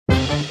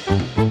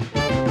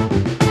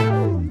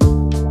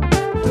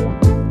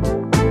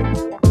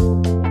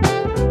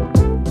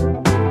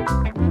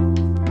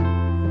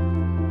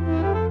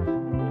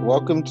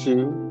Welcome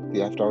to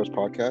the After Hours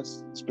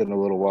podcast. It's been a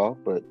little while,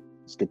 but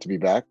it's good to be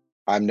back.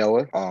 I'm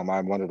Noah.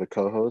 I'm one of the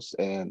co-hosts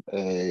and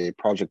a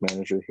project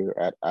manager here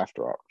at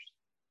After Hours.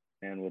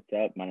 And what's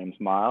up? My name's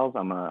Miles.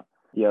 I'm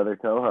the other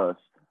co-host,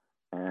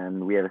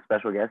 and we have a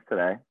special guest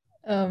today.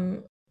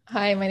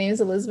 Hi, my name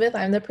is Elizabeth.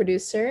 I'm the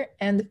producer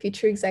and the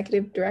future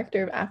executive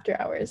director of After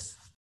Hours.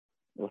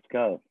 Let's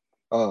go.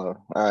 All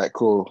right,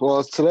 cool.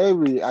 Well, today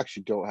we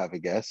actually don't have a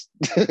guest,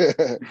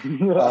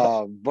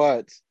 but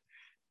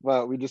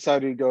we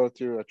decided to go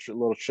through a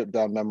little trip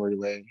down memory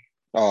lane.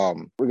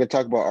 We're gonna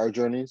talk about our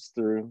journeys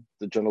through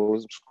the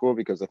journalism school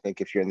because I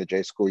think if you're in the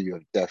J school, you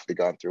have definitely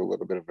gone through a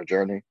little bit of a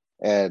journey.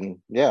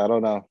 And yeah, I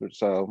don't know.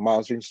 So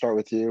Miles, we can start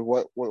with you.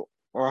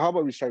 Or how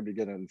about we start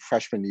beginning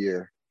freshman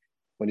year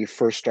when you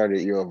first started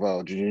at U of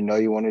L? Did you know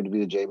you wanted to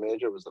be a J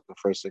major? Was that the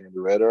first thing on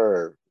your radar,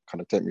 or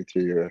kind of take me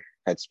through your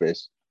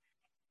headspace?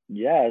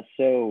 Yeah.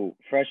 So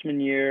freshman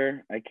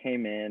year, I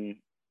came in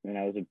and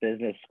I was a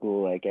business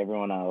school like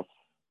everyone else.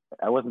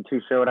 I wasn't too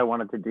sure what I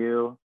wanted to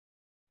do.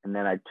 And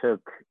then I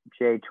took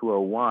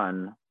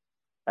J201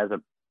 as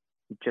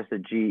just a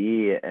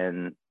GE,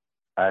 and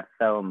I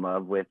fell in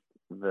love with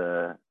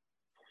the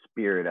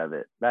spirit of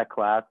it. That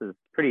class is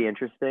pretty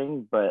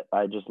interesting, but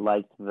I just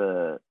liked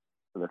the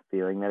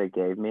feeling that it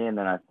gave me. And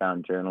then I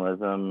found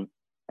journalism,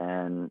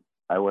 and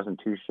I wasn't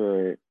too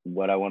sure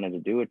what I wanted to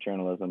do with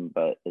journalism,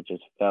 but it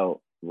just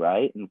felt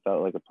right and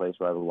felt like a place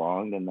where I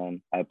belonged. And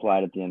then I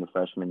applied at the end of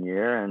freshman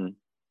year, and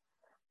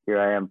here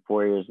I am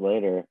 4 years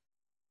later.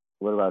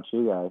 What about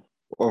you guys?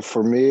 Well,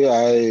 for me,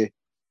 I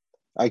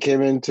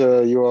came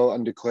into UL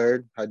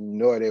undeclared. I had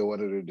no idea what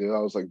to do. I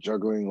was like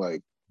juggling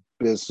like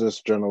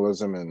business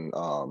journalism and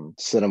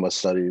cinema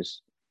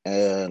studies.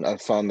 And I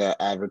found that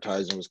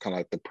advertising was kind of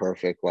like the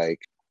perfect like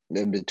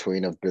in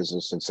between of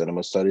business and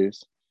cinema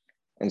studies.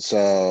 And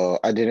so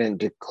I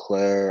didn't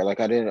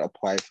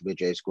apply for the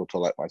J school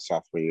till like my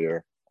sophomore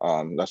year.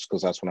 That's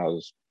because that's when I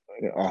was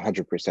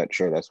 100%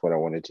 sure that's what I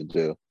wanted to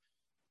do.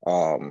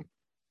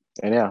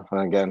 And yeah,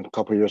 and again, a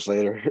couple years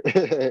later,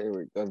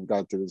 I've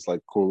gone through this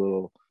like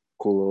cool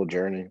little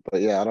journey.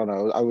 But yeah, I don't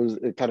know.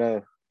 It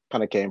kind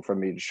of came from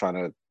me just trying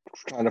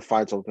to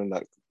find something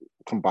that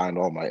combined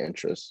all my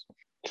interests.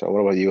 So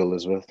what about you,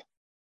 Elizabeth?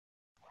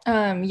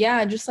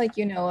 Yeah, just like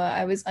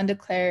I was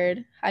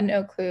undeclared, had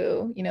no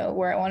clue,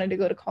 where I wanted to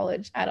go to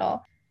college at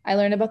all. I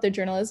learned about the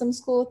journalism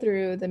school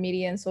through the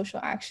Media and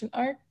Social Action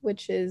Arc,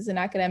 which is an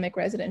academic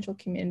residential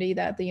community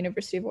that the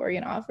University of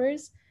Oregon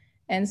offers.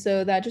 And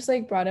so that just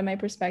like broadened my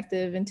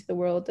perspective into the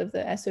world of the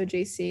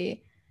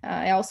SOJC.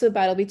 I also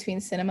battled between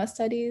cinema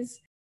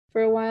studies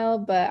for a while,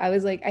 but I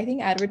was like, I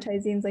think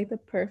advertising is like the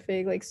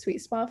perfect like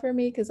sweet spot for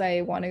me because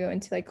I want to go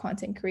into like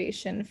content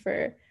creation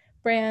for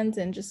brands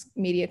and just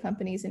media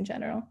companies in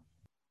general.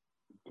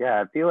 Yeah,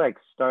 I feel like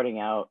starting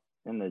out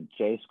in the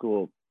J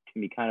school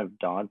can be kind of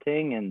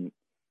daunting, and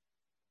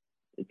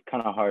it's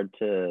kind of hard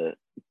to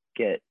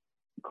get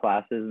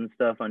classes and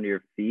stuff under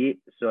your feet.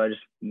 So I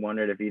just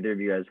wondered if either of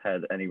you guys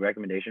had any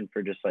recommendation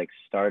for just like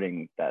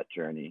starting that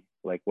journey.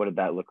 Like, what did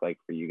that look like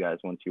for you guys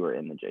once you were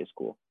in the J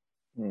school?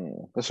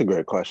 That's a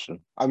great question.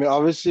 I mean,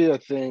 obviously, I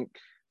think,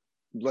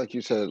 like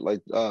you said,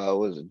 like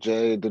was it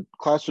Jay? The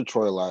class with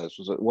Troy Elias,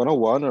 was it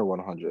 101 or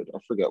 100? I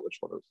forget which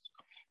one it was,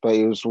 but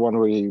it was one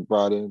where he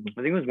brought in.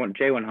 I think it was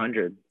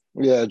J100.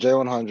 Yeah,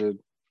 J100.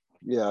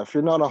 Yeah, if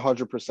you're not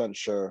 100%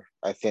 sure,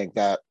 I think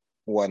that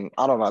one.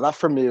 I don't know. That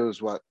for me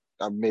was what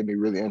made me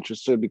really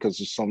interested because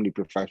there's so many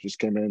professors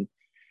came in.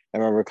 I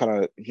remember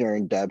kind of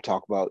hearing Deb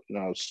talk about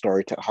how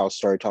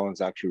storytelling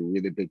is actually a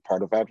really big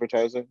part of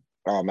advertising.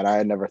 And I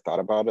had never thought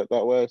about it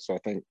that way. So I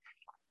think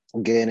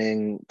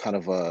gaining kind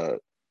of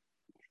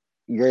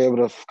you're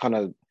able to kind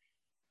of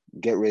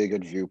get really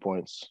good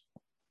viewpoints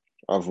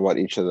of what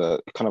each of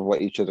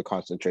the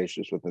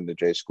concentrations within the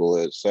J school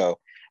is. So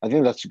I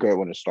think that's a great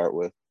one to start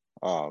with.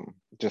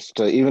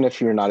 Even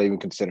if you're not even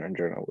considering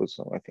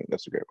journalism, I think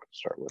that's a great one to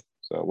start with.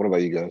 So what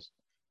about you guys?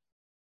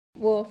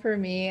 Well, for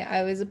me,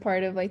 I was a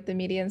part of like the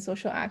Media and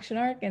Social Action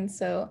Arc, and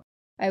so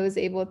I was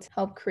able to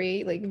help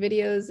create like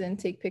videos and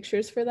take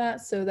pictures for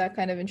that. So that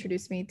kind of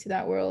introduced me to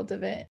that world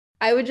of it.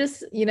 I would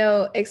just,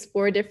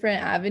 explore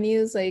different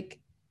avenues, like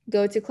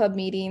go to club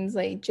meetings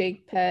like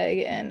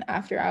JPEG and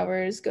After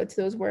Hours, go to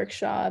those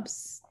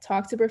workshops,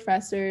 talk to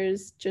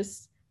professors,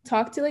 just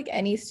talk to like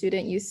any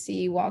student you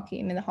see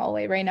walking in the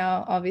hallway. Right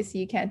now, obviously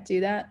you can't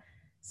do that.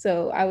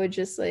 So I would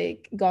just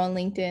like go on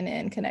LinkedIn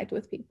and connect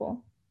with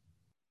people.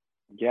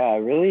 Yeah, I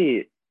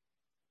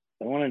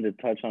wanted to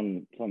touch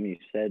on something you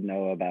said,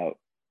 Noah, about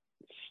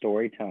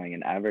storytelling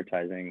and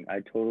advertising. I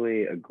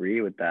totally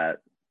agree with that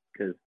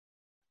because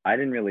I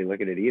didn't really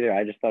look at it either.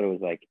 I just thought it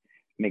was like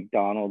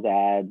McDonald's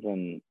ads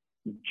and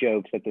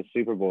jokes at the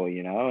Super Bowl,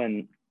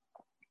 and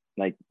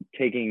like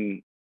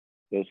taking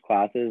those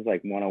classes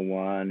like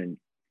 101 and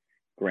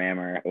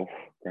grammar.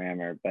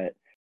 But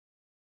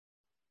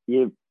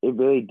it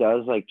really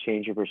does like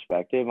change your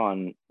perspective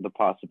on the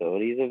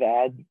possibilities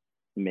of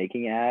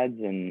making ads,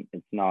 and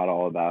it's not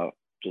all about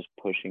just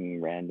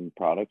pushing random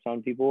products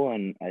on people.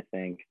 And I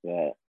think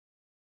that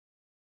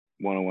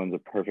 101's a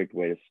perfect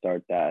way to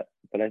start that.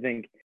 But I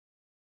think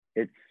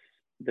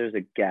there's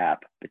a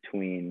gap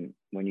between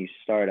when you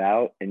start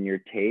out and your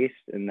taste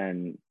and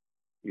then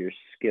your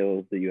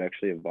skills that you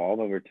actually evolve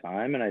over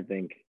time. And I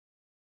think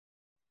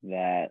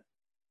that,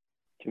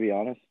 to be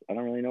honest, I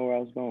don't really know where I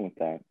was going with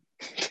that.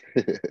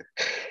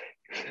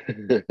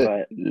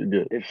 But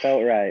it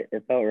felt right.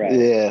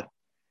 Yeah,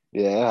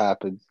 it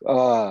happens.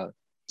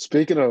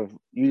 Speaking of,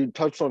 you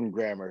touched on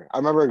grammar. I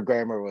remember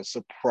grammar was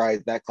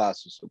that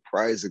class was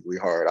surprisingly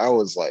hard. I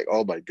was like,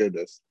 oh my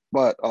goodness.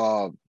 But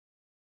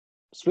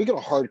speaking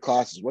of hard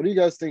classes, what do you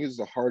guys think is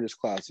the hardest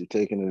class you've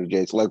taken in the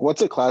J school? Like,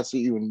 what's a class that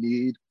you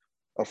need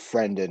a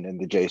friend in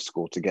the J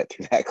school to get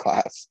through that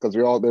class? Because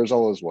there's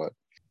always one.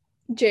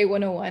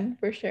 J101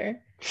 for sure.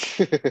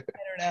 I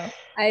don't know.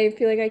 I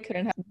feel like I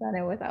couldn't have done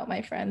it without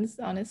my friends,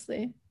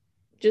 honestly.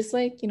 Just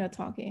like,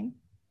 talking.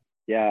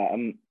 Yeah,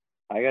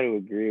 I got to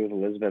agree with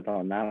Elizabeth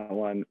on that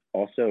one.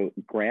 Also,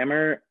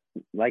 grammar,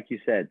 like you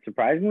said,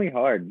 surprisingly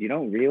hard. You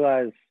don't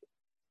realize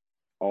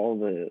all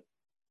the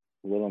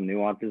little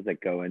nuances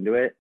that go into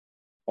it.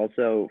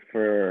 Also,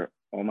 for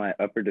all my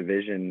upper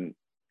division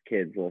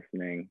kids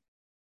listening,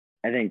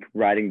 I think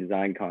writing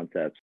design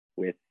concepts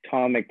with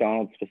Tom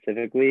McDonald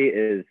specifically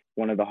is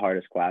one of the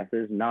hardest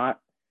classes, not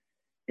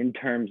in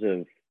terms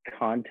of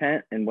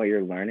content and what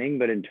you're learning,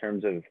 but in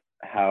terms of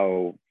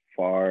how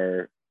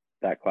far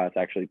that class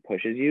actually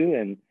pushes you.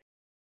 And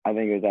I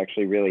think it was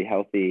actually really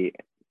healthy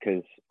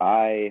because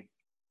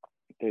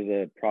there's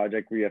a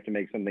project where you have to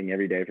make something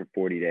every day for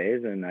 40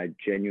 days. And I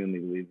genuinely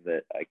believe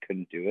that I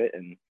couldn't do it.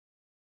 And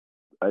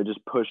I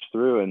just pushed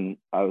through, and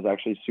I was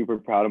actually super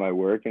proud of my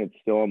work, and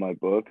it's still on my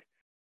book.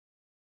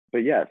 But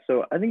yeah,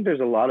 so I think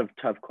there's a lot of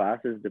tough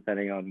classes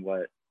depending on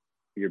what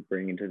you're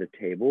bringing to the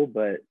table,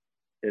 but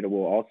it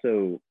will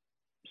also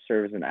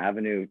serve as an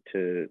avenue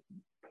to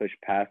push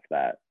past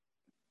that.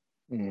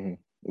 Mm-hmm.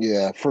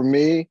 Yeah, for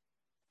me,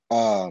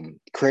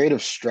 creative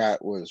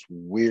strat was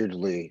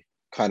weirdly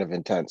kind of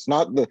intense.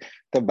 Not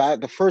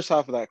the first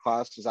half of that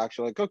class is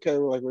actually like, okay,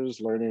 we're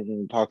just learning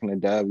and talking to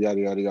Deb, yada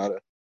yada yada.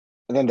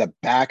 And then the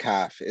back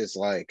half is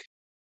like,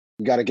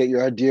 you got to get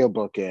your idea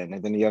book in,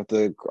 and then you have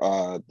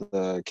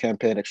the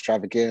campaign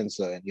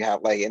extravaganza, and you have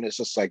and it's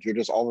just like you're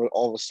just all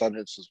of a sudden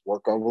it's just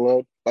work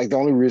overload. Like the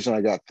only reason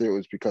I got through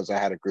was because I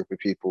had a group of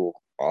people,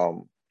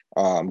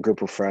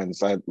 group of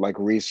friends. I like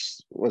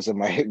Reese was in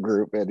my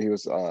group, and he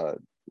was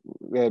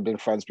we had been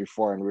friends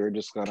before, and we were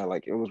just kind of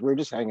like we were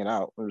just hanging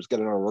out, we were just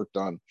getting our work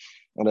done,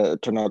 and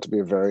it turned out to be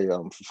a very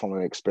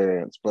fulfilling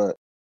experience. But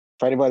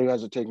for anybody who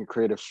hasn't taken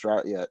creative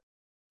strat yet,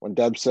 when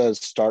Deb says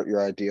start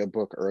your idea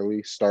book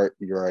early, start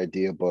your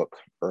idea book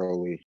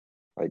early.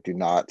 Like, do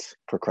not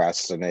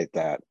procrastinate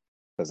that,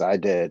 because I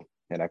did,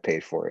 and I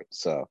paid for it.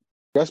 So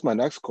I guess my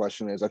next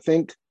question is, I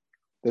think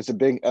there's a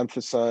big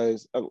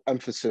emphasis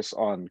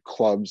on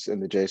clubs in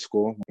the J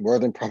school, more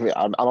than probably,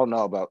 I don't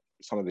know about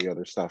some of the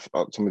other stuff,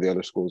 some of the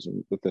other schools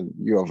within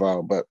U of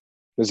L, but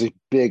there's a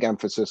big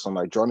emphasis on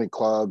like joining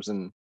clubs.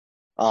 And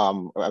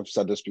I've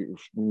said this a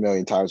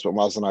million times, but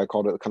Miles and I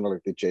called it kind of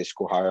like the J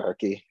school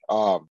hierarchy.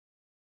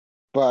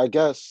 But I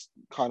guess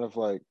kind of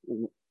like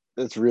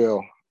it's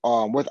real.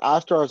 With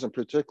after hours in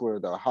particular,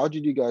 though, how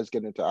did you guys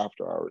get into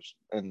after hours?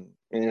 And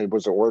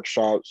was it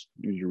workshops?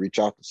 Did you reach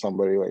out to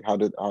somebody? Like, how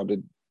did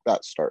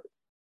that start?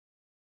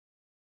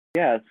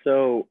 Yeah,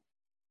 so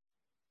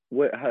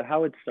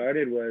how it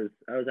started was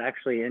I was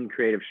actually in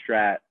Creative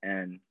Strat,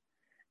 and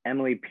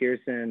Emily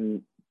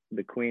Pearson,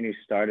 the queen who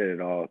started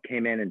it all,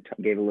 came in and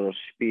gave a little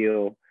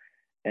spiel.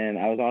 And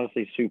I was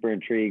honestly super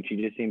intrigued. She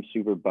just seemed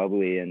super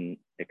bubbly and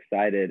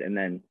excited. And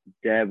then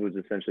Deb was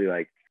essentially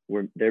like,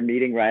 they're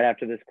meeting right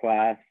after this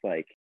class,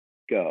 like,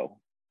 go.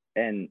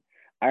 And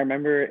I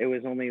remember it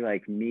was only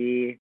like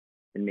me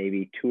and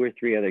maybe 2 or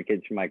 3 other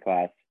kids from my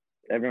class.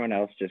 Everyone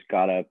else just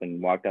got up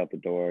and walked out the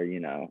door,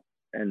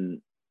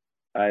 and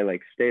I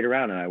like stayed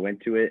around, and I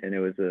went to it, and it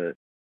was a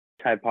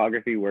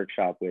typography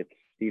workshop with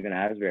Stephen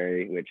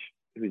Asbury,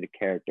 who's a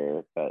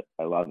character, but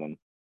I love him.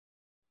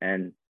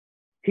 And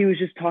he was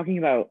just talking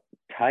about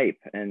type.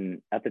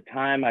 And at the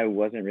time I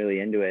wasn't really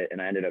into it.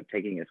 And I ended up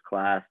taking his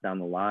class down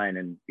the line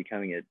and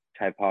becoming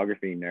a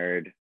typography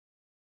nerd.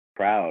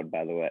 Proud,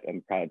 by the way, I'm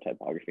a proud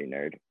typography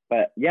nerd.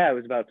 But yeah, it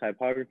was about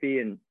typography.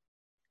 And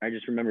I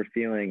just remember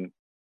feeling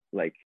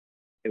like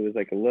it was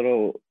like a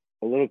little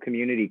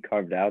community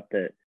carved out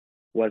that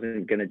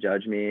wasn't going to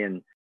judge me,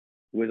 and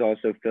was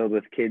also filled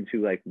with kids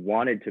who like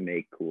wanted to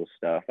make cool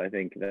stuff. I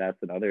think that's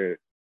another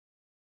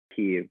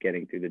key of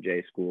getting through the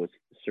J school, is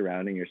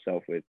surrounding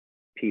yourself with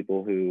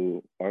people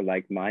who are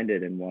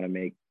like-minded and want to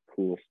make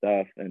cool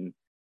stuff. And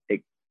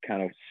it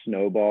kind of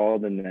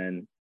snowballed, and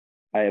then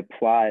I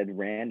applied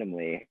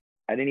randomly.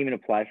 I didn't even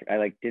apply for,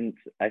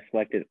 I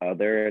selected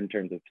other in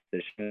terms of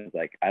positions.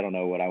 Like, I don't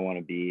know what I want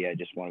to be. I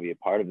just want to be a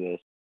part of this.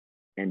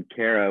 And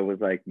Kara was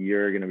like,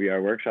 you're going to be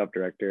our workshop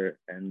director.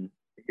 And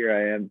here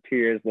I am 2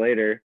 years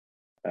later,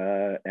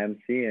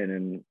 MCing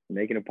and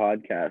making a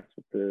podcast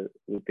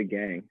with the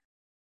gang.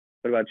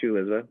 What about you,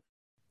 Elizabeth?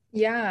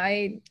 Yeah,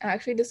 I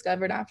actually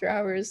discovered After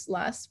Hours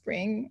last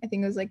spring. I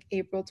think it was like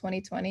April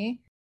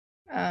 2020.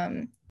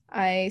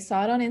 I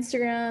saw it on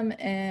Instagram,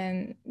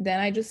 and then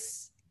I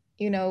just,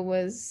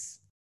 was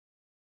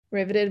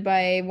riveted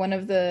by one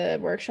of the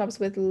workshops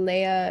with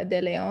Lea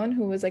De Leon,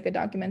 who was like a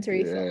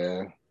documentary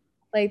film.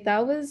 Like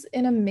that was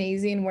an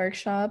amazing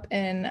workshop,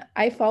 and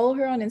I follow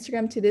her on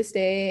Instagram to this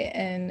day,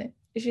 and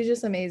she's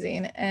just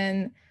amazing.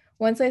 And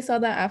once I saw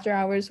that After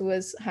Hours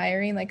was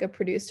hiring like a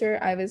producer,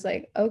 I was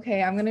like,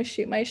 okay, I'm gonna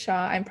shoot my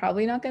shot. I'm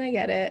probably not gonna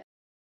get it,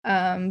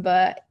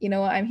 but you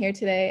know what? I'm here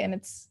today, and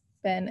it's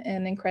been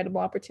an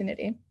incredible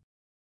opportunity.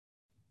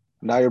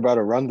 Now you're about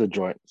to run the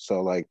joint,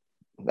 so like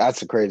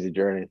that's a crazy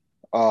journey.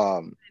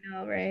 I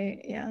know, right?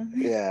 Yeah.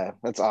 Yeah,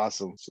 that's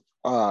awesome.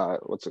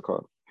 What's it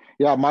called?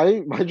 Yeah,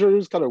 my journey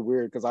was kind of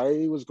weird because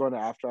I was going to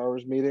after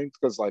hours meetings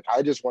because like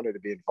I just wanted to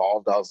be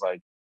involved. I was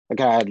like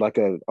I had like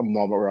a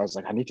moment where I was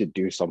like, I need to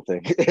do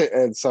something.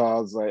 And so I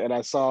was like, and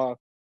I saw,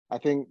 I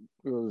think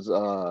it was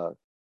I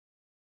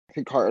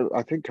think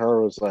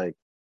Kara was like,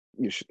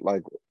 you should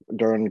like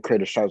during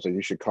Creative Strives, like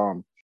you should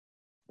come.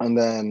 And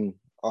then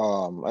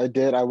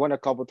I went a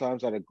couple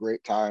times, had a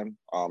great time.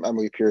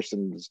 Emily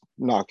Pearson's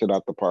knocked it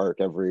out the park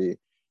every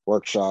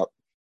workshop.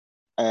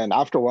 And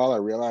after a while, I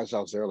realized I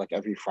was there like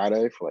every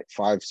Friday for like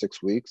 5,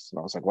 6 weeks, and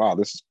I was like, "Wow,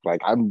 this is like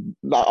I'm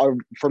not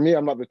for me.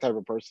 I'm not the type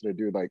of person to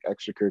do like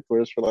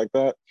extracurriculars for like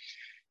that."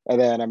 And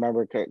then I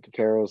remember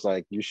Kara was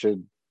like, "You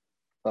should."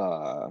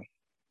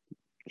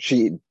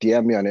 She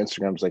DM'd me on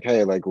Instagram. Was like,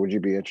 "Hey, like, would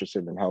you be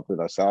interested in helping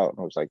us out?" And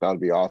I was like,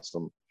 "That'd be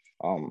awesome.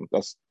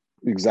 That's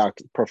the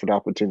exact perfect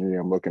opportunity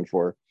I'm looking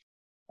for."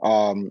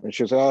 And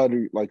she was like, "Oh, do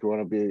you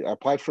want to be?" I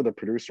applied for the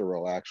producer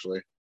role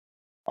actually,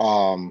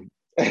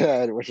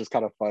 and, which is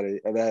kind of funny.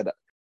 And then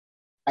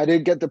I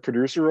didn't get the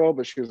producer role,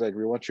 but she was like,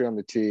 "We want you on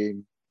the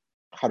team.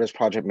 How does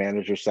project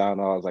manager sound?"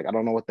 And I was like, "I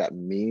don't know what that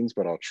means,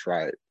 but I'll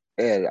try it."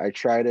 And I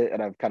tried it,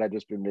 and I've kind of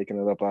just been making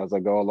it up as I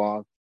go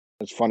along.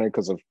 It's funny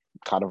because I've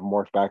kind of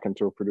morphed back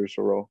into a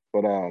producer role,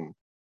 but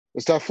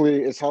it's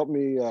helped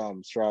me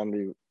surround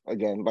me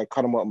again, like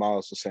kind of what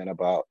Miles was saying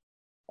about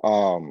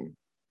um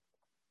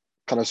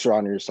kind of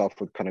surrounding yourself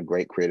with kind of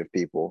great creative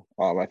people.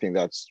 I think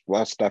that's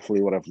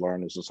definitely what I've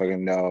learned is just like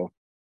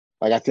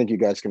I think you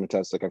guys can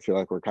attest. Like I feel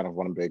like we're kind of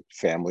one big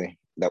family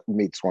that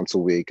meets once a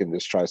week and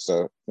just tries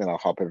to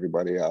help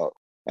everybody out.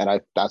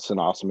 And that's an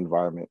awesome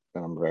environment,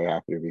 and I'm very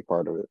happy to be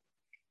part of it.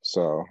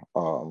 So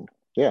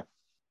yeah.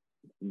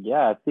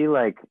 Yeah, I feel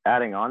like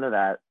adding on to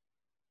that,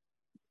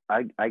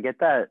 I get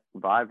that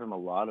vibe from a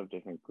lot of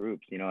different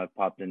groups. I've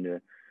popped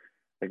into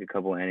like a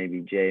couple of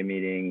NABJ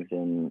meetings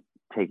and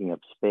taking up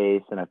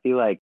space, and I feel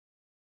like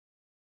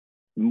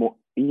more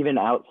even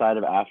outside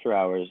of after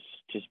hours,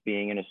 just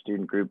being in a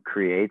student group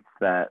creates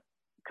that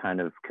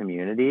kind of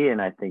community,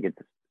 and I think it's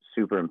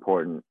super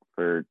important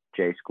for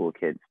J school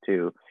kids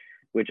too,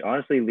 which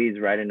honestly leads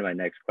right into my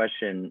next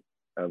question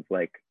of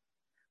like,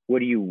 what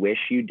do you wish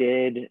you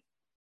did?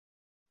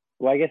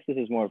 Well, I guess this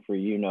is more for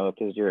you, Noah,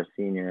 because you're a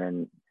senior,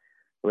 and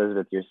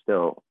Elizabeth, you're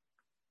still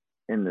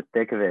in the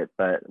thick of it.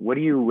 But what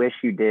do you wish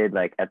you did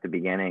like at the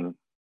beginning?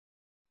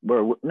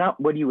 Or not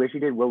what do you wish you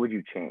did? What would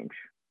you change?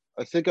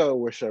 I think I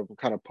wish I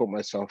kind of put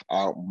myself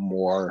out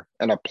more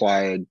and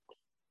applied,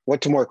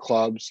 went to more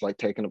clubs, like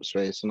taking up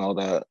space and all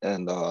that.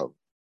 And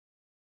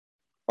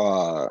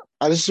I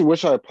just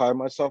wish I applied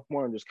myself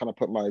more and just kind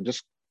of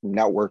just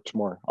networked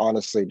more,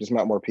 honestly, just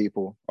met more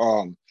people.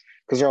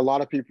 Because there are a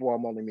lot of people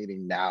I'm only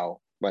meeting now,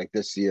 like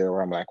this year,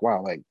 where I'm like,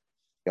 wow, like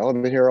y'all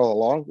have been here all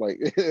along. Like,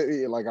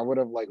 like I would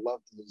have like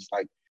loved to just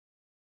like,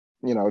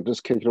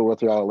 just kick it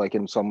with y'all like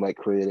in some like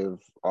creative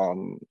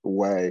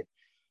way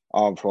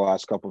for the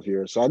last couple of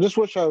years. So I just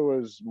wish I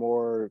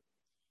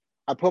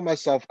put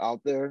myself out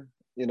there,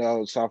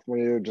 sophomore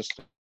year, just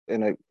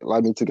and it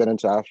allowed me to get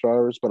into after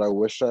hours, but I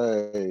wish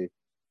I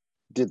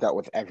did that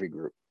with every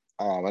group.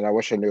 And I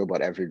wish I knew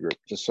about every group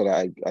just so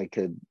that I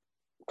could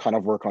kind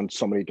of work on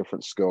so many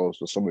different skills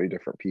with so many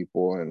different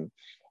people and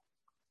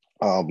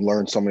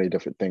learn so many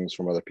different things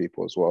from other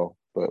people as well.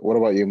 But what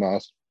about you,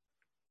 Miles?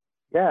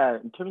 Yeah,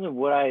 in terms of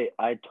what I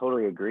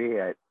totally agree.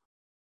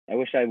 I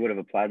wish I would have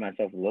applied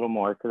myself a little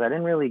more because I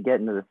didn't really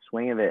get into the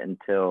swing of it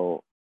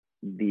until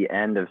the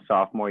end of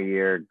sophomore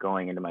year,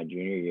 going into my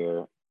junior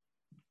year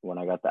when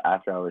I got the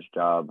after hours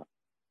job.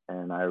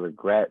 And I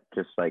regret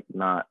just like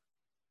not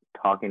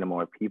talking to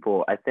more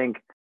people. I think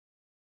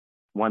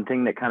one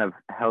thing that kind of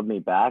held me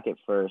back at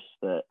first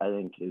that I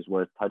think is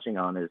worth touching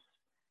on is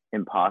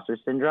imposter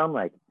syndrome.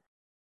 Like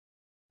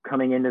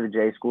coming into the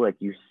J school, like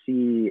you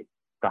see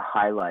the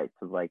highlights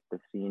of like the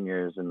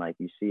seniors and like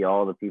you see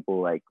all the people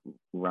like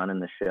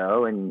running the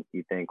show and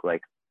you think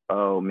like,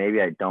 oh,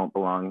 maybe I don't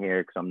belong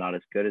here because I'm not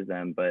as good as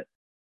them. But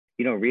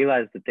you don't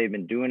realize that they've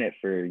been doing it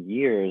for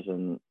years.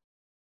 And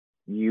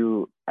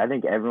I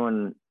think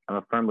I'm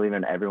a firm believer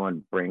in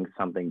everyone brings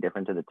something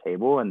different to the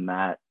table, and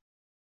that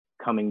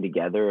coming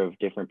together of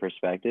different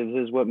perspectives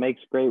is what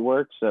makes great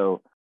work.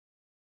 So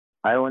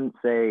I wouldn't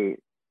say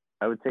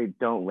I would say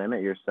don't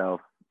limit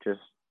yourself. Just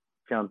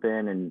jump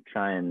in and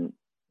try and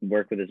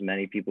work with as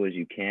many people as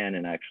you can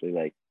and actually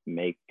like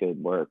make good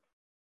work.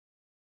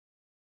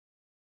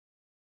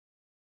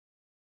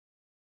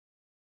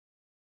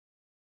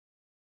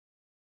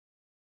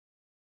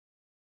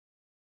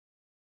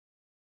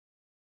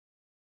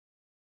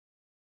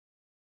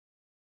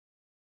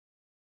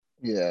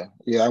 Yeah,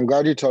 yeah. I'm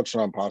glad you touched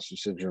on imposter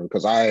syndrome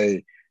because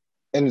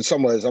in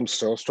some ways, I'm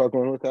still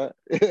struggling with that,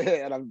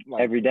 and I'm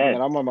like, Every day.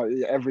 man, I'm on my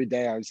every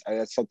day.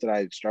 That's something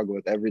I struggle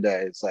with every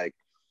day. It's like,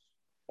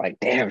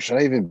 damn, should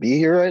I even be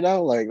here right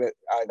now? Like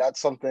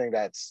that's something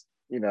that's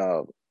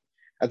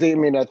I think. I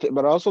mean,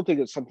 but I also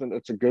think it's something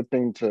that's a good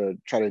thing to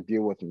try to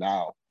deal with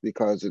now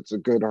because it's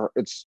good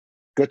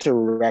to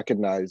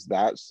recognize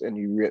that,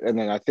 and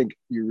then I think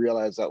you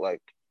realize that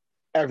like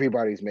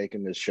everybody's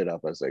making this shit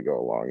up as they go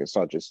along. It's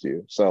not just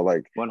you. So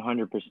like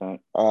 100%.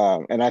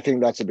 and I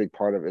think that's a big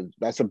part of it.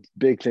 That's a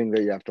big thing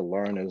that you have to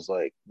learn is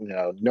like,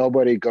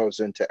 nobody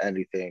goes into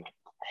anything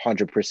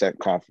 100%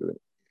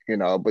 confident,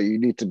 but you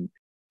need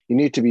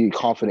to be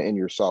confident in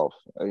yourself.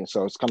 And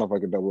so it's kind of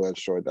like a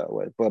double-edged sword that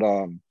way.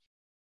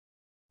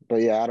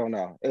 But yeah, I don't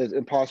know.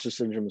 Imposter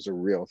syndrome is a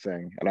real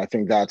thing. And I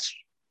think that's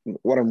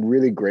what I'm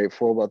really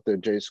grateful about the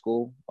J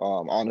school,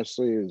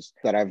 honestly, is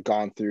that I've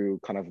gone through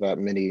kind of that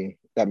mini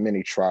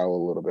trial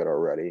a little bit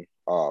already.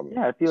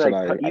 Yeah, I feel so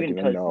like I even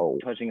can know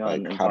touching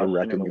like on how to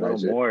imposter syndrome a little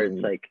recognize it more, it's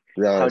and like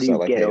how realize do that you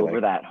like, get hey, over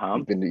like that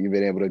hump? you've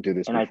been able to do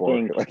this And I before.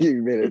 think Like it's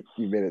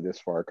you made it this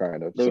far,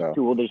 kind of. there's So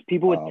two. Well, there's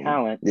people with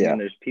talent, and yeah, then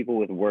there's people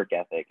with work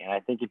ethic. And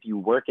I think if you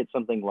work at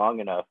something long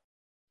enough,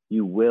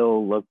 you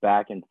will look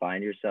back and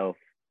find yourself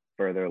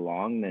further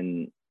along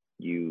than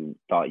you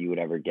thought you would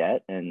ever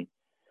get. And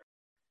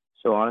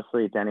so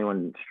honestly, to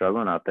anyone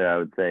struggling out there, I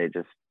would say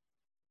just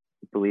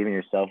believe in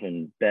yourself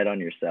and bet on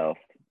yourself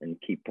and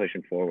keep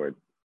pushing forward.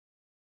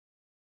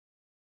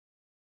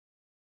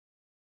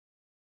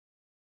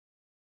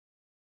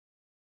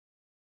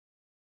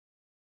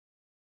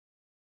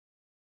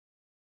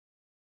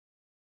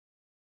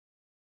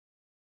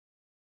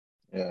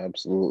 yeah,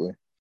 absolutely.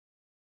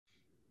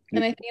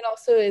 And I think it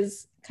also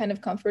is kind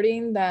of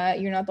comforting that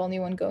you're not the only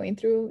one going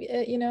through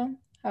it,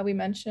 how we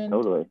mentioned.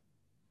 Totally.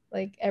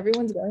 Like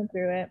everyone's going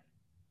through it.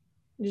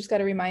 You just got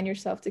to remind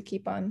yourself to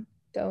keep on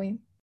going.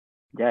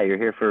 Yeah, you're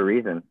here for a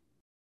reason.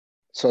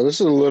 So this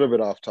is a little bit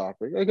off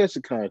topic. I guess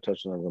it kind of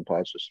touches on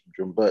imposter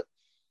syndrome, but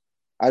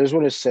I just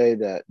want to say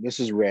that this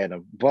is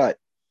random, but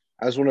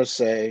I just want to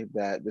say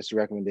that this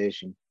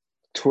recommendation,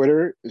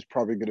 Twitter is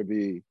probably going to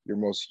be your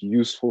most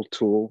useful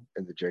tool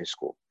in the J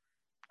school.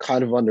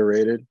 Kind of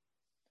underrated,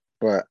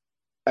 but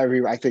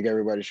I think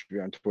everybody should be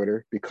on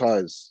Twitter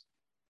because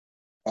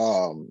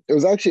it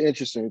was actually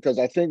interesting because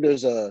I think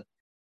there's you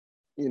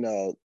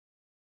know,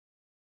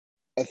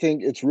 I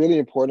think it's really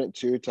important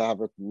too to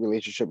have a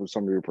relationship with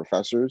some of your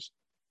professors.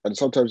 And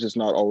sometimes it's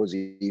not always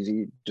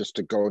easy just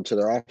to go into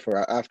their office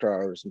after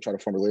hours and try to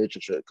form a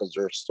relationship because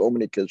there's so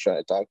many kids trying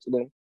to talk to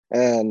them.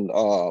 And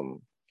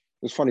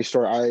this funny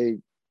story,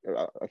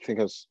 I think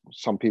as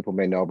some people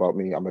may know about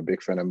me, I'm a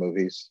big fan of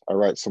movies. I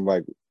write some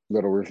like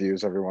little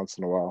reviews every once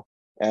in a while.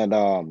 And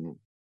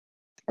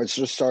I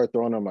just started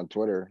throwing them on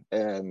Twitter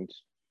and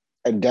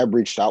Deb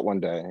reached out one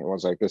day and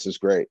was like, "This is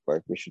great.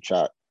 Like, we should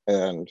chat."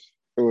 And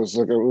it was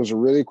a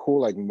really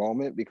cool like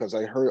moment because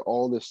I heard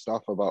all this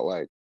stuff about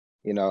like,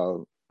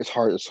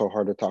 it's so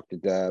hard to talk to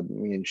Deb. I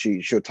mean,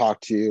 she'll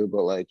talk to you,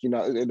 but like,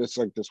 it's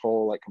like this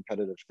whole like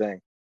competitive thing.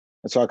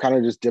 And so I kind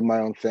of just did my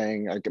own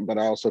thing. But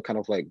I also kind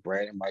of like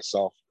branded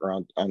myself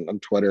around on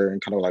Twitter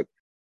and kind of like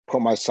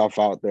put myself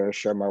out there,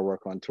 share my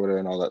work on Twitter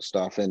and all that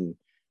stuff. And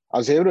I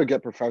was able to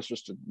get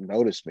professors to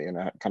notice me and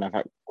I kind of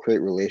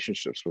create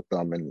relationships with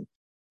them. And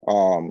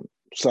um,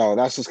 so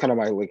that's just kind of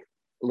my like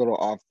little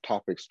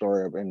off-topic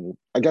story. And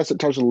I guess it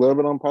touches a little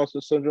bit on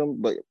imposter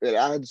syndrome, but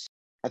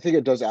I think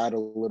it does add a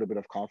little bit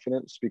of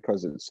confidence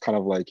because it's kind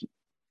of like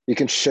you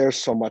can share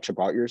so much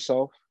about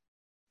yourself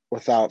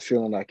without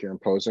feeling like you're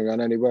imposing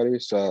on anybody.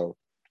 So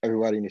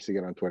everybody needs to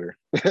get on Twitter.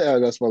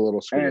 That's my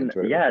little screen on And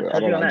Twitter. yeah, But I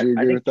don't touching on know. Do that, you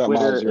I agree think with that,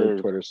 Miles? Your Twitter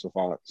is Twitter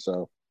savant.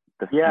 So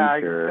the Yeah, I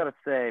just future gotta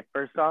say,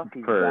 first off,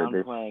 he's for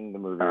this downplaying the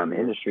movie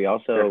industry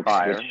also, They're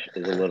fire. which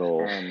is a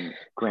little and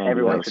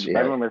grandiose.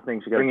 everyone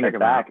listening should go Bringing check it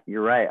him out. back,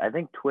 you're right. I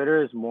think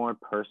Twitter is more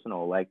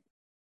personal. Like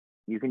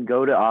you can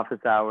go to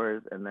office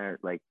hours and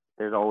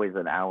there's always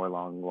an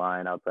hour-long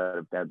line outside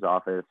of Deb's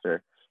office,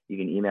 or you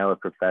can email a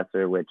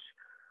professor, which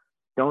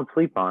don't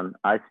sleep on.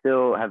 I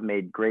still have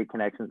made great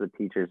connections with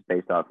teachers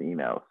based off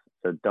emails.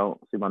 So don't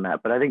sleep on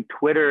that. But I think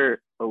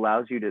Twitter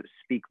allows you to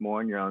speak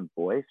more in your own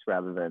voice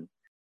rather than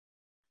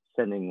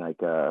sending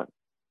like a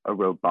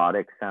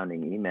robotic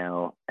sounding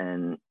email.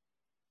 And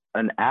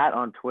an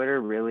on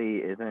Twitter really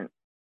isn't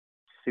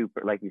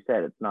super, like you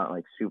said, it's not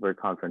like super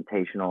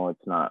confrontational.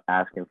 It's not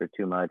asking for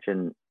too much.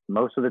 And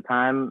most of the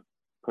time,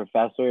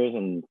 professors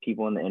and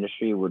people in the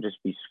industry will just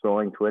be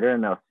scrolling Twitter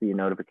and they'll see a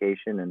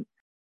notification and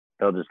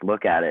they'll just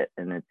look at it.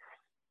 And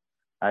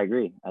I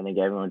agree. I think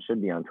everyone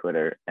should be on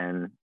Twitter.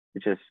 And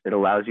it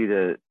allows you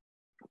to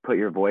put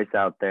your voice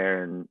out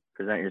there and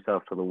present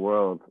yourself to the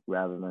world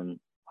rather than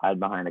hide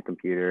behind a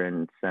computer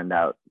and send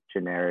out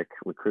generic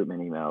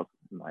recruitment emails,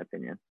 in my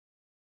opinion.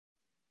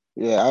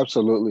 Yeah,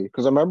 absolutely.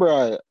 Because I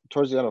remember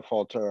towards the end of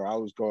fall term,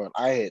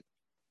 I hit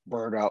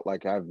burnout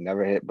like I've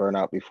never hit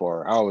burnout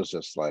before. I was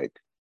just like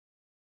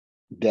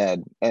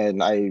dead.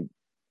 And I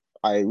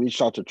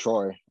reached out to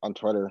Troy on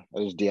Twitter.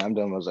 I just DM'd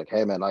him. I was like,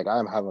 hey man, like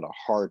I'm having a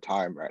hard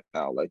time right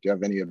now. Like, do you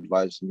have any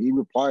advice? And he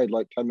replied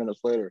like 10 minutes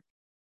later.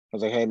 I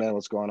was like, hey man,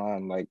 what's going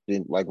on? Like,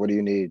 what do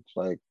you need?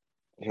 Like,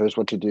 here's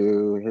what to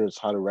do. Here's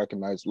how to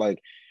recognize. Like,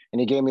 and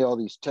he gave me all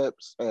these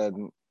tips,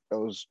 and it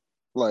was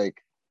like,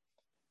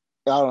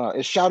 I don't know.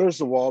 It shatters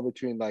the wall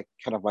between like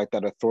kind of like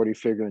that authority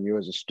figure and you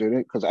as a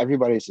student, because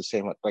everybody's the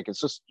same. Like,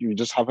 it's just you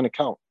just have an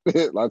account.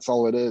 That's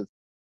all it is.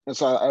 And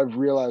so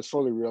I've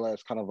slowly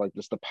realized, kind of like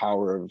just the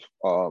power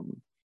of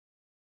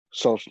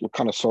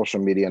social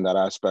media in that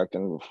aspect,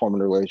 and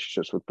forming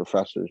relationships with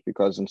professors,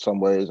 because in some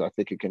ways I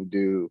think it can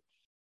do,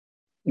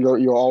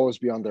 you'll always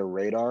be on their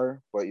radar,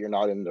 but you're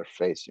not in their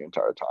face the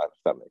entire time, if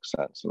that makes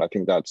sense. And I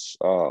think that's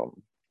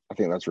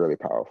really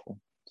powerful.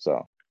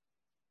 So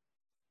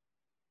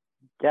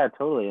yeah,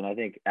 totally. And I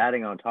think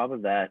adding on top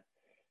of that,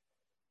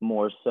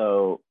 more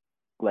so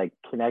like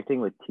connecting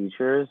with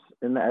teachers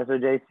in the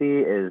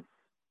SOJC is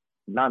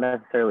not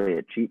necessarily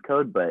a cheat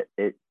code, but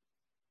it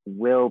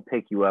will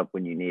pick you up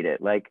when you need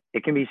it. Like,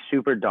 it can be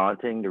super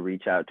daunting to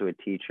reach out to a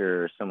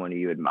teacher or someone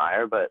you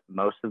admire, but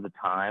most of the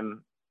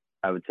time,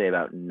 I would say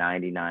about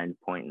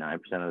 99.9%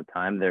 of the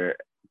time, they're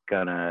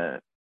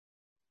gonna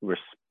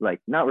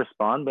not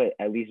respond, but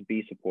at least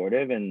be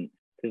supportive, and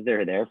because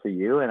they're there for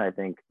you. And I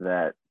think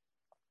that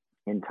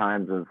in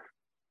times of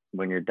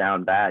when you're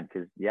down bad,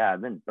 because yeah,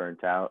 I've been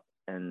burnt out,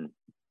 and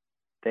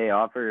they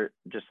offer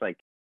just like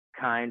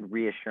kind,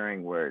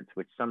 reassuring words,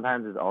 which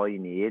sometimes is all you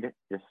need,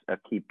 just a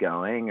keep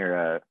going or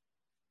a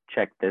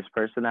check this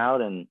person out.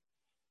 And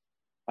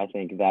I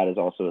think that is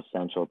also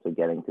essential to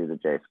getting through the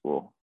J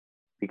school,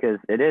 because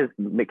it is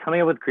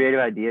coming up with creative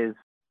ideas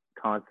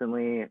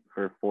constantly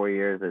for 4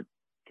 years. It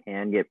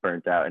can get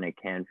burnt out and it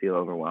can feel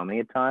overwhelming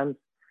at times,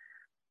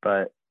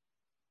 but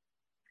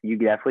you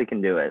definitely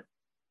can do it.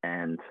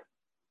 And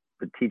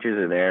the teachers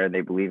are there,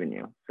 they believe in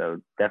you.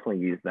 So definitely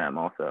use them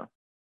also,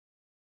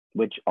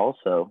 which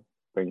also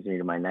brings me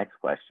to my next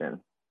question.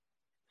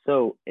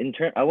 So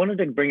I wanted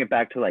to bring it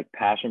back to like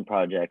passion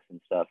projects and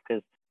stuff,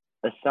 because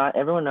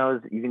everyone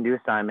knows you can do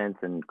assignments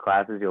and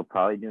classes you'll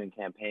probably do in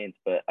campaigns,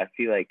 but I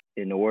feel like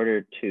in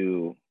order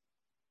to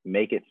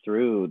make it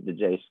through the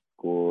J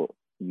school,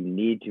 you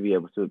need to be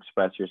able to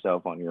express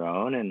yourself on your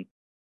own and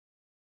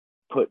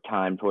put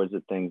time towards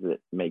the things that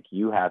make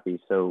you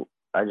happy. So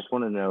I just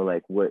want to know,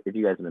 like, what if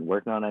you guys have been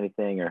working on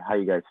anything, or how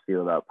you guys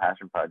feel about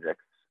passion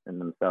projects in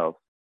themselves.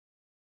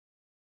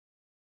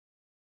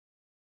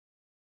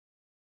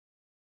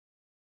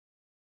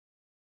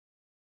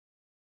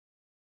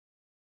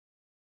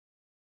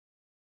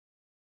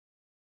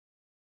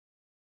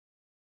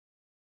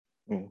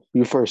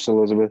 you first,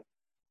 Elizabeth.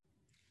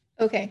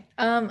 Okay.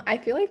 I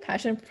feel like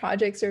passion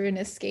projects are an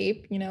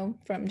escape,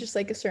 from just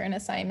like a certain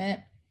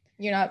assignment.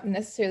 You're not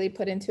necessarily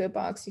put into a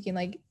box. You can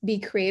like be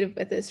creative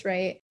with this,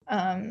 right?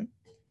 And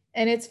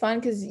it's fun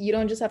because you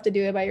don't just have to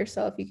do it by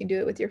yourself. You can do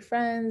it with your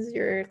friends,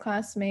 your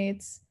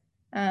classmates.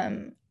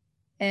 And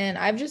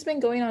I've just been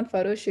going on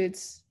photo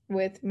shoots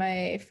with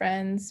my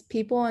friends,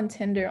 people on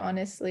Tinder,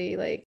 honestly.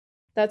 Like,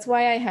 that's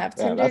why I have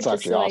Yeah, Tinder, that's just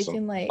actually so I awesome.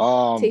 can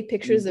like take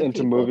pictures of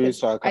Into people, movies, because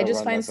so I I kind of just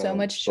run find like so a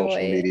much social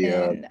joy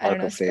media in, I don't Arc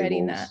know, of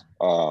spreading that.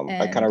 Fables.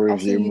 I kind of And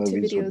also review YouTube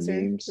movies with videos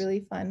are memes,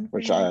 really fun for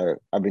which me.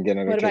 I've been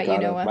getting a What kick about you,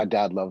 out of. My Noah?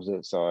 dad loves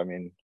it, so I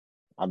mean,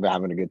 I've been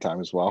having a good time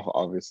as well,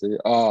 obviously.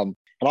 And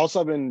also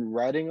I've been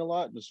writing a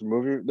lot, just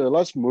there are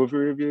less movie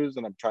reviews,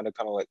 and I'm trying to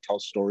kind of like tell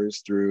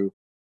stories through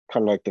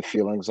kind of like the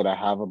feelings that I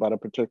have about a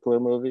particular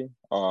movie,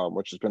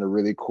 which has been a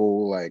really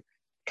cool like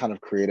kind of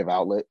creative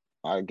outlet.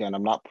 Again,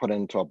 I'm not put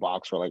into a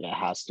box where like it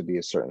has to be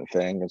a certain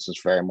thing. It's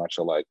just very much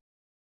a like,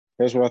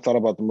 here's what I thought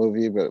about the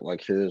movie, but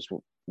like here's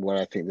what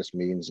I think this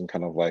means in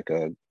kind of like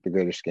the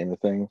greater scheme of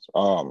things.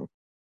 So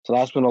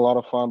that's been a lot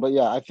of fun. But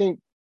yeah, I think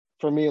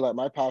for me, like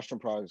my passion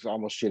project is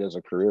almost shit as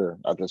a career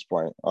at this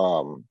point.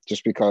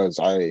 Just because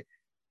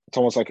it's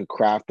almost like a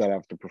craft that I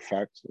have to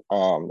perfect.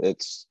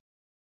 It's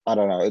I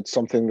don't know, it's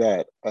something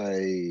that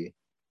I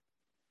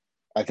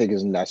think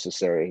is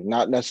necessary,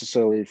 not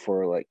necessarily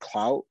for like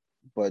clout,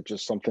 but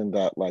just something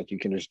that like you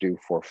can just do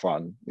for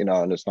fun,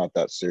 and it's not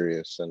that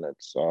serious, and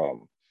it's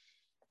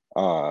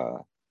uh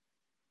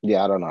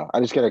yeah, I don't know. I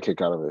just get a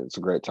kick out of it. It's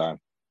a great time.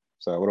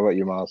 So what about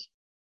you, Miles?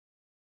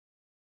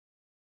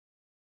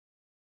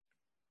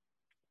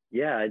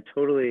 Yeah, I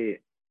totally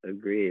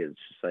agree. It's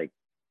just like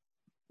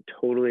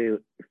totally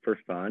for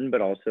fun,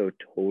 but also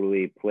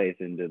totally plays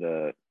into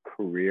the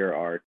career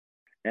arc.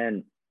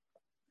 And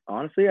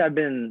honestly,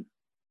 I'm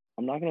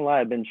not gonna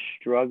lie, I've been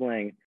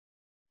struggling.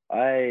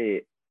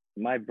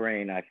 My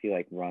brain, I feel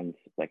like, runs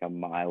like a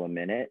mile a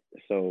minute.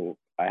 So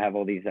I have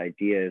all these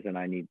ideas and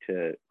I need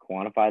to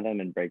quantify them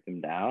and break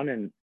them down.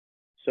 And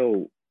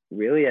so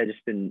really I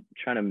just been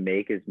trying to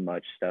make as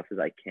much stuff as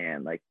I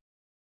can. Like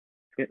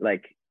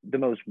the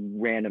most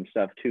random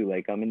stuff too.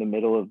 Like I'm in the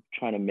middle of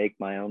trying to make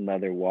my own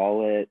leather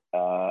wallet.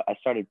 I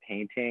started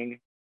painting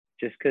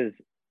just because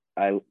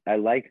I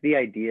like the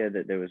idea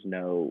that there was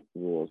no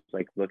rules.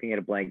 Like looking at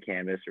a blank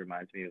canvas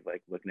reminds me of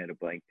like looking at a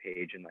blank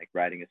page and like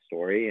writing a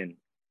story, and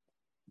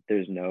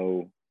there's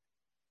no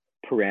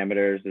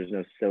parameters, there's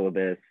no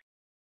syllabus.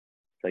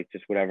 It's like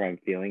just whatever I'm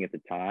feeling at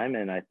the time.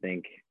 And I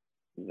think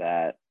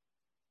that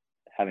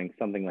having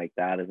something like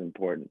that is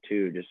important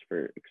too, just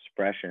for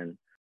expression.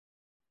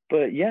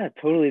 But yeah,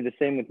 totally the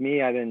same with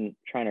me. I've been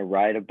trying to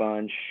write a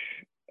bunch,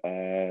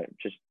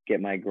 just get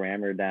my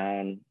grammar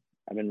down.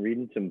 I've been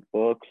reading some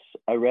books.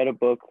 I read a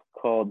book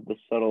called The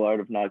Subtle Art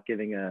of Not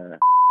Giving a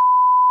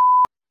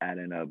add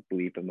in a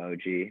bleep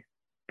emoji.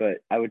 But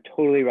I would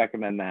totally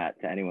recommend that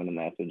to anyone in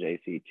the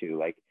SOJC too.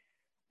 Like,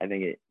 I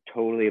think it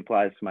totally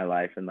applies to my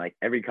life. And like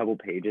every couple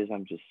pages,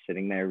 I'm just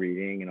sitting there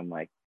reading and I'm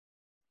like,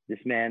 this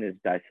man is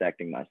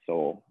dissecting my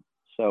soul.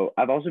 So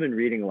I've also been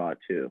reading a lot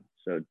too.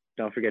 So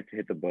don't forget to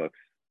hit the books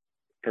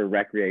for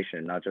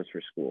recreation, not just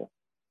for school.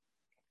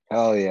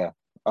 Hell yeah.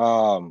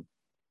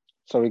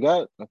 So I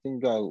think we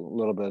got a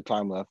little bit of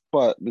time left.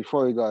 But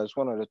before you guys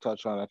wanted to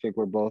touch on, I think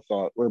you're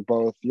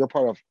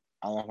part of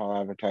IFL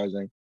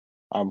Advertising.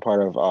 I'm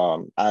part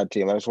of Ad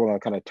Team. I just want to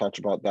kind of touch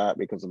about that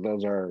because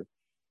those are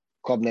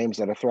club names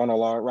that are thrown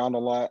around a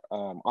lot.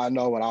 I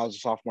know when I was a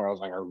sophomore, I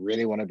was like, I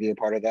really want to be a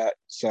part of that.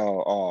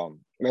 So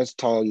let's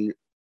tell you,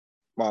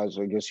 Miles,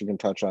 I guess you can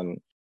touch on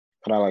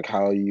kind of like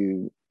how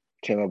you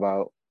came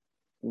about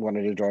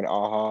wanting to join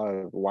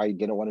AHA, why you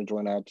didn't want to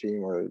join Ad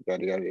Team, or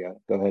yada, yada, yada.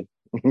 Go ahead.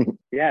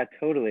 Yeah,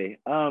 totally.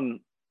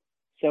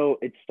 So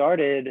it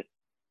started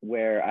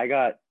where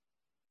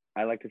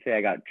I like to say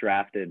I got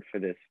drafted for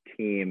this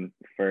team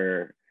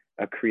for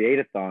a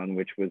create-a-thon,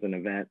 which was an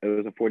event. It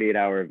was a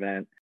 48-hour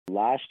event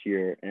last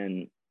year.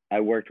 And I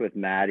worked with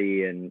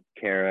Maddie and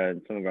Kara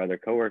and some of our other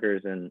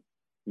coworkers. And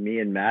me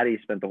and Maddie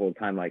spent the whole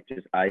time like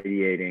just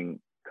ideating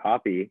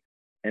copy.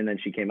 And then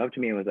she came up to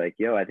me and was like,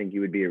 yo, I think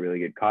you would be a really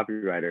good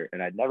copywriter.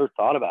 And I'd never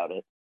thought about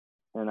it.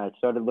 And I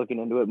started looking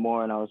into it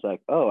more and I was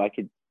like, oh, I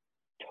could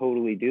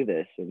totally do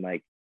this. And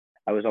like,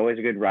 I was always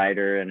a good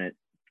writer and it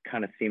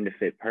kind of seemed to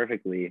fit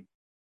perfectly.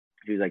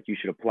 She was like, you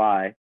should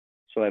apply.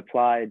 So I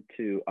applied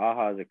to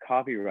AHA as a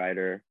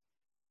copywriter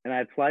and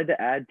I applied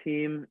to Ad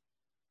Team,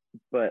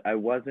 but I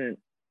wasn't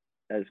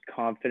as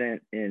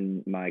confident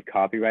in my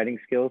copywriting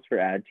skills for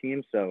Ad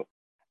Team. So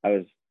I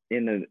was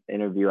in the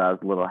interview, I was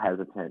a little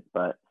hesitant,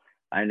 but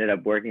I ended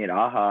up working at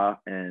AHA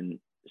and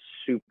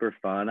super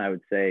fun. I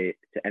would say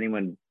to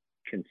anyone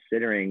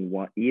considering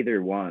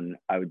either one,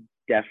 I would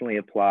definitely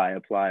apply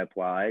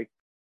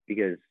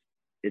because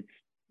it's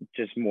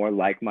just more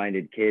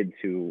like-minded kids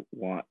who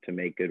want to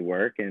make good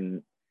work.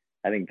 And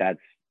I think those are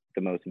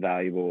the most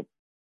valuable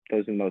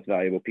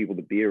people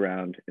to be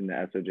around in the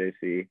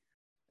SOJC.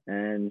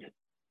 And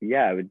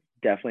yeah, I would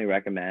definitely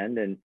recommend.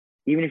 And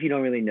even if you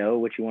don't really know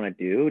what you want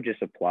to do,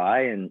 just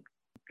apply and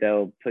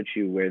they'll put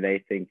you where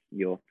they think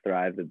you'll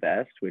thrive the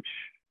best, which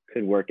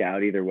could work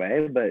out either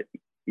way, but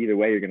either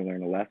way, you're going to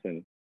learn a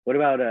lesson. What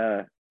about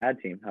Ad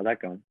Team? How's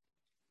that going?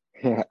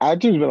 Ad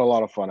Team's been a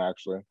lot of fun,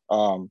 actually.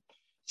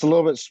 It's a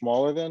little bit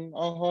smaller than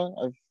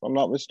AHA, if I'm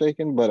not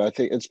mistaken, but I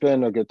think it's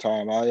been a good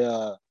time.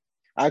 I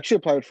actually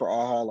applied for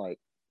AHA like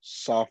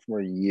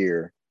sophomore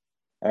year,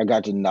 and I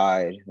got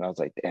denied, and I was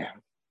like,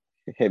 damn,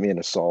 it hit me in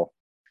the soul.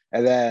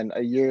 And then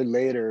a year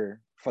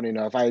later, funny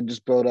enough, I had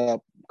just built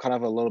up kind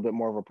of a little bit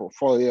more of a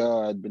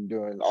portfolio. I'd been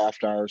doing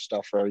after-hour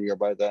stuff for a year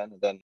by then,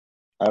 and then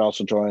I'd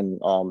also joined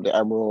the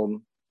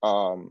Emerald.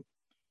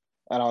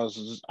 And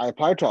I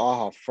applied to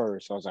AHA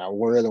first. I was like, I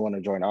really want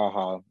to join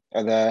AHA.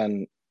 And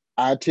then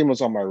Ad Team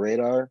was on my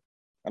radar.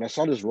 And I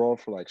saw this role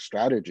for like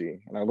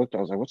strategy. And I was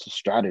like, what's a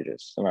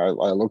strategist? And I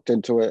looked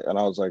into it and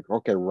I was like,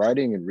 okay,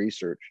 writing and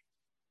research.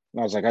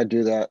 And I was like, I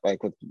do that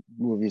like with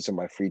movies in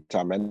my free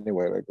time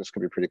anyway. Like this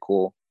could be pretty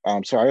cool.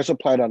 So I just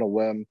applied on a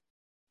whim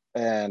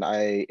and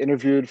I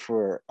interviewed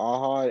for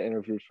AHA, I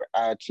interviewed for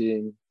Ad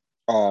Team.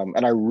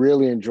 And I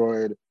really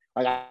enjoyed.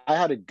 Like I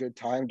had a good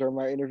time during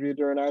my interview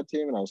during Ad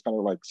Team, and I was kind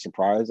of like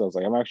surprised. I was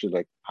like, I'm actually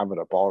like having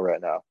a ball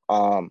right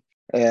now.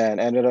 And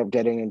ended up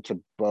getting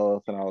into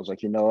both, and I was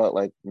like, you know what,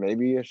 like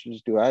maybe I should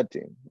just do Ad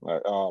Team.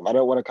 Like, I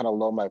don't want to kind of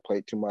load my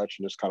plate too much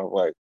and just kind of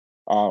like,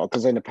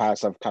 because in the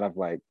past I've kind of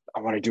like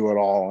I want to do it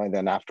all, and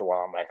then after a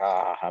while I'm like,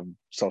 I'm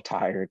so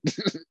tired.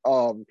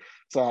 So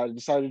I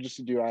decided just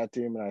to do Ad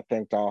Team, and I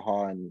thanked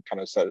AHA and kind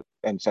of said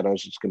I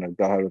was just gonna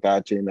go ahead with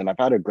Ad Team, and I've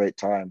had a great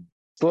time.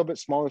 It's a little bit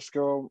smaller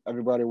scale.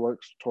 Everybody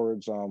works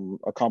towards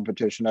a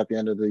competition at the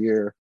end of the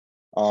year.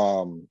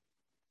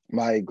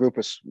 My group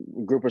of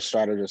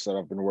strategists that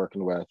I've been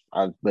working with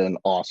have been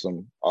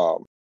awesome.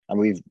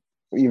 And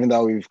even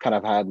though we've kind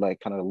of had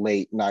like kind of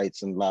late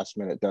nights and last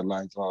minute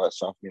deadlines and all that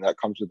stuff, I mean that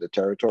comes with the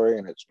territory,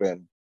 and it's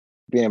been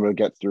being able to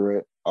get through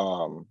it.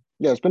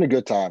 Yeah, it's been a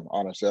good time.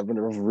 Honestly, I've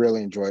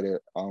really enjoyed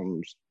it.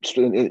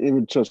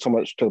 Even to so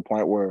much to the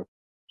point where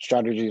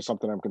strategy is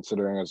something I'm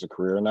considering as a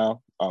career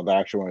now that I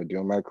actually want to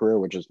do in my career,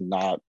 which is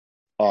not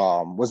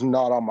was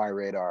not on my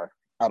radar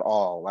at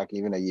all. Like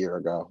even a year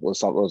ago was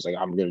something was like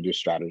I'm gonna do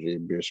strategy,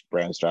 be a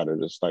brand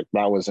strategist. Like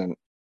that wasn't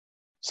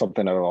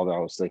something at all that I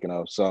was thinking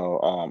of.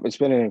 So it's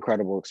been an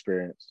incredible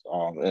experience.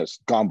 It's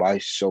gone by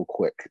so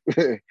quick.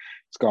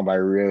 It's gone by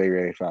really,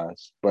 really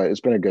fast. But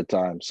it's been a good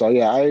time. So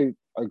yeah, I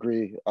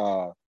agree.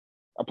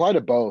 Apply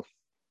to both.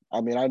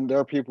 I mean, there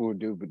are people who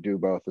do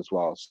both as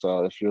well.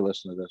 So if you're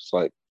listening to this,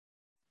 like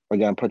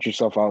again, put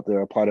yourself out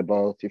there, apply to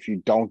both. If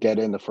you don't get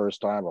in the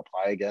first time,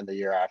 apply again the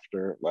year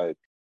after. Like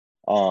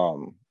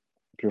you'll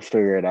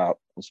figure it out.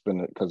 It's been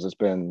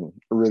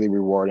a really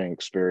rewarding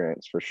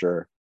experience for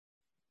sure.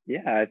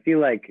 Yeah, I feel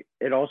like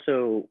it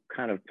also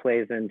kind of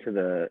plays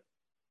into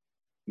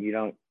you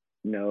won't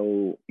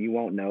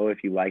know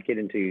if you like it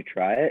until you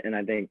try it. And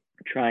I think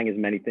trying as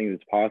many things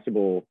as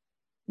possible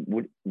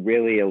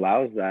really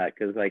allows that,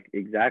 because like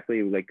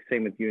exactly like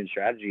same with you in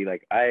strategy,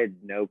 like I had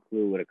no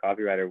clue what a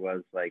copywriter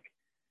was like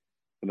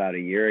about a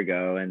year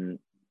ago, and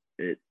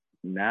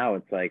now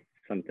it's like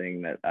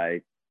something that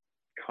I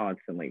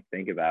constantly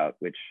think about,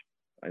 which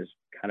is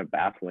kind of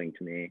baffling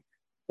to me.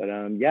 But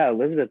yeah,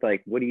 Elizabeth,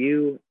 like what are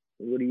your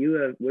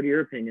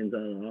opinions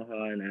on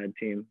AHA and Ad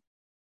Team?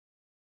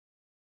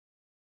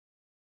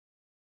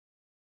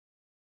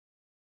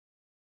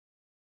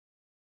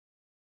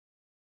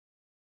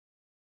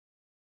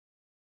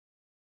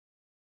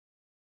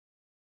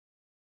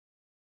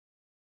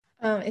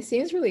 It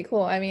seems really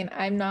cool. I mean,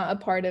 I'm not a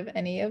part of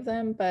any of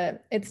them,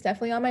 but it's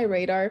definitely on my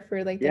radar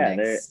for like the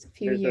next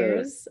few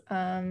years.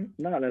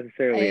 Not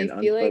necessarily an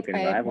unspoken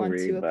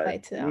rivalry,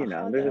 but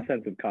there's a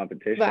sense of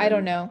competition. But I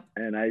don't know.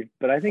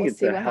 But I think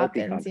it's a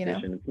healthy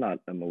competition. It's not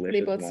a malicious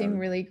one. They both seem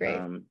really great.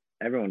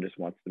 Everyone just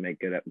wants to make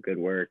good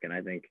work, and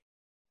I think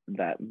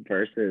that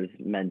versus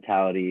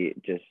mentality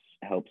just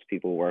helps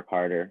people work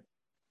harder.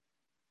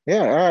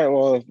 Yeah. All right.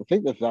 Well, I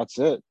think that's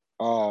it.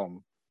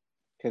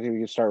 I think we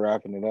can start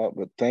wrapping it up,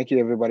 but thank you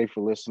everybody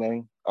for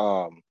listening.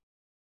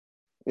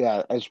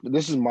 Yeah,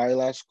 this is my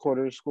last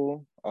quarter of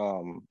school.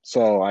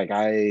 So like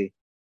I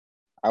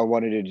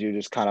wanted to do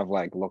just kind of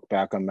like look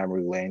back on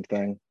memory lane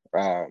thing.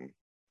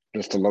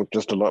 Just to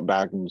look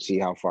back and see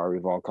how far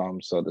we've all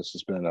come. So this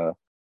has been a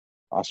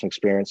awesome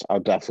experience. I'll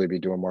definitely be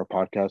doing more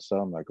podcasts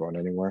though. I'm not going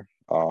anywhere.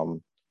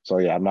 So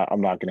yeah, I'm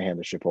not gonna hand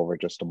the ship over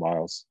just to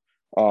Miles.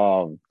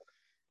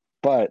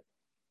 But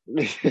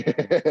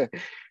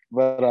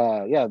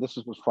But yeah, this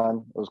was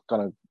fun. It was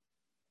kind of,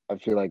 I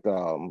feel like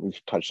we've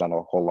touched on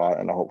a whole lot,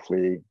 and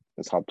hopefully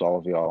it's helped all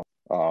of y'all.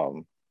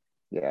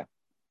 Yeah.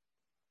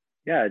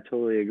 Yeah, I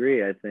totally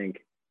agree. I think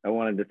I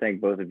wanted to thank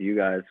both of you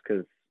guys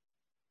because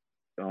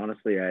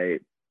honestly, I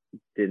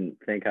didn't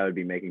think I would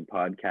be making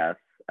podcasts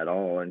at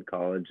all in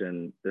college,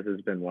 and this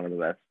has been one of the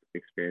best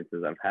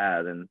experiences I've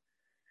had. And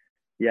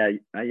yeah,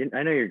 I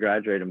know you're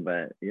graduating,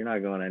 but you're not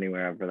going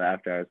anywhere for the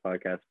After Hours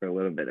podcast for a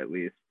little bit at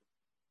least.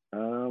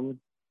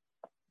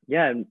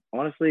 Yeah, and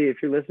honestly, if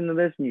you're listening to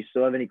this and you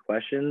still have any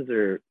questions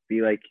or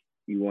feel like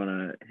you want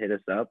to hit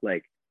us up,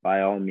 like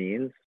by all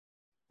means.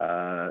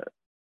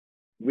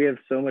 We have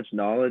so much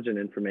knowledge and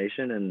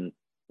information, and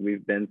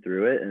we've been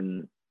through it,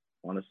 and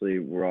honestly,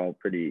 we're all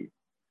pretty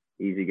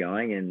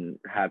easygoing and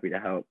happy to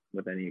help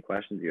with any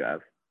questions you have.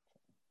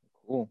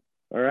 Cool.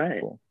 All right.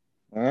 Cool.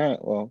 All right.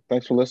 Well,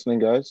 thanks for listening,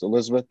 guys.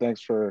 Elizabeth,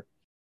 thanks for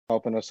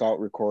helping us out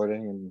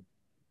recording,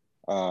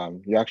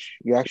 and you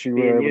actually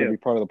were able to be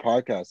part of the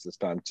podcast this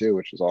time too,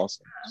 which is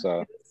awesome.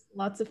 So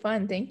lots of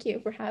fun. Thank you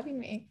for having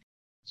me.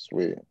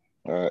 Sweet.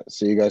 All right.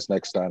 See you guys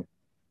next time.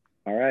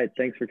 All right.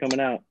 Thanks for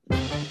coming out.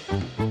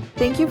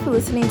 Thank you for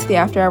listening to the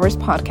After Hours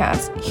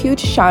podcast. Huge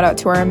shout out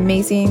to our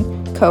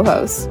amazing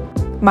co-hosts,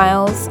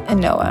 Miles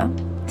and Noah.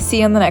 See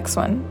you on the next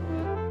one.